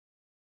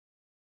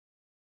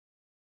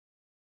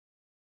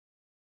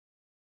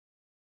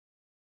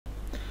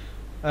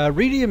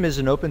Readium is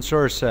an open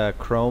source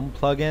Chrome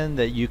plugin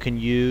that you can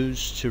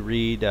use to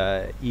read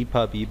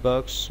EPUB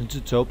ebooks. Since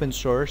it's open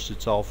source,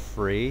 it's all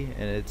free,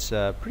 and it's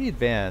pretty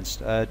advanced.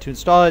 To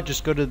install it,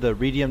 just go to the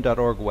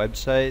readium.org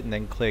website and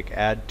then click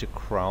Add to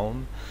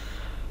Chrome.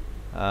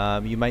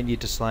 You might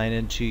need to sign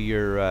into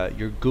your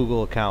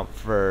Google account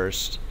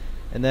first,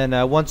 and then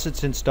once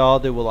it's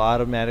installed, it will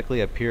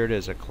automatically appear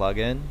as a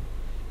plugin.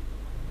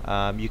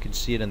 You can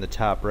see it in the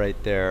top right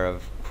there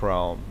of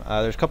Chrome.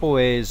 There's a couple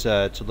ways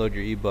to load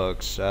your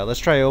ebooks. Let's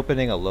try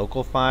opening a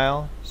local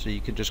file. So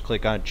you can just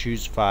click on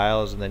Choose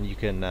Files, and then you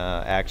can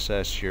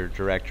access your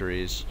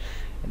directories,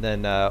 and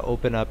then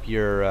open up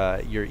your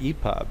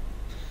EPUB.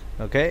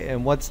 Okay,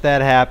 and once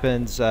that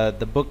happens,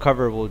 the book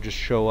cover will just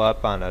show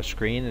up on a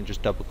screen, and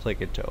just double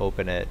click it to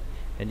open it.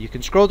 And you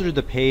can scroll through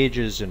the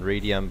pages in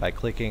Readium by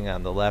clicking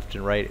on the left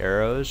and right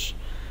arrows.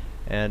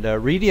 And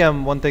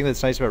Readium, one thing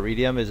that's nice about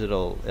Readium is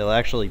it'll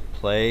actually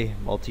play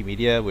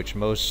multimedia, which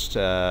most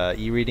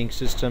e-reading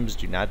systems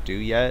do not do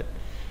yet.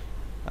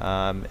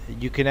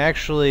 You can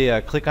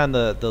actually click on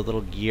the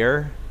little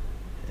gear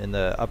in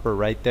the upper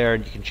right there,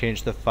 and you can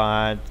change the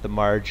font, the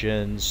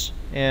margins,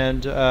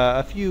 and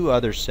a few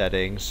other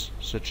settings,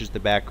 such as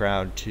the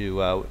background,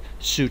 to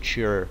suit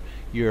your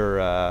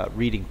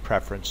reading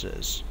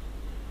preferences.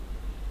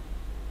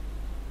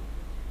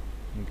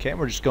 Okay,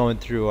 we're just going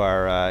through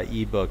our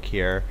ebook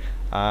here.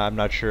 I'm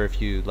not sure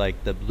if you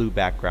like the blue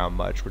background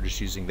much. We're just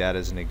using that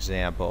as an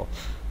example.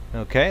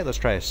 Okay, let's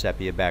try a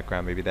sepia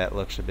background. Maybe that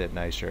looks a bit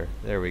nicer.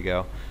 There we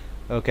go.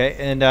 Okay,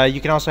 and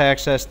you can also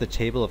access the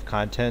table of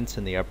contents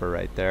in the upper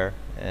right there,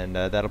 and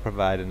that'll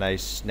provide a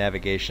nice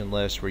navigation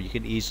list where you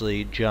can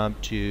easily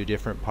jump to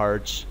different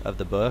parts of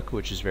the book,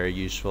 which is very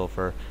useful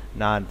for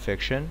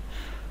nonfiction.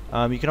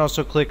 You can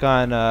also click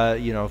on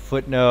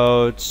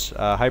footnotes,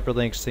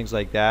 hyperlinks, things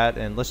like that.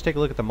 And let's take a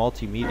look at the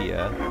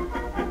multimedia.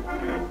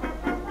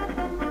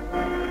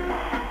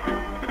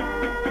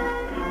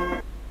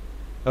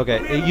 Okay,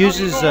 it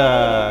uses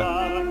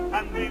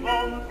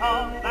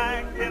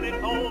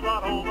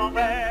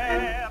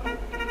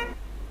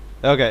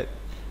okay.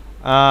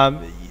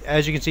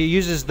 As you can see, it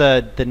uses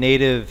the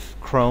native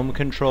Chrome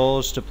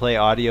controls to play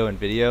audio and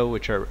video,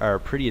 which are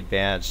pretty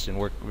advanced and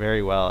work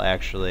very well,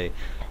 actually.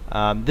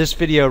 This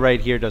video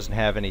right here doesn't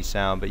have any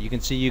sound, but you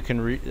can see you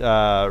can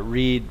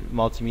read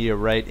multimedia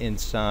right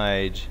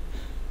inside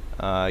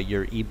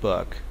your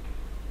ebook.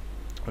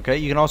 Okay,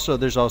 you can also,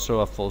 there's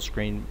also a full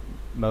screen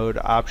mode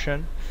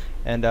option,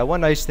 and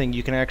one nice thing,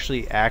 you can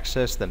actually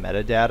access the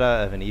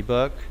metadata of an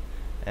ebook,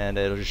 and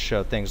it'll just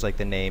show things like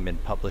the name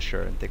and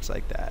publisher and things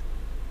like that.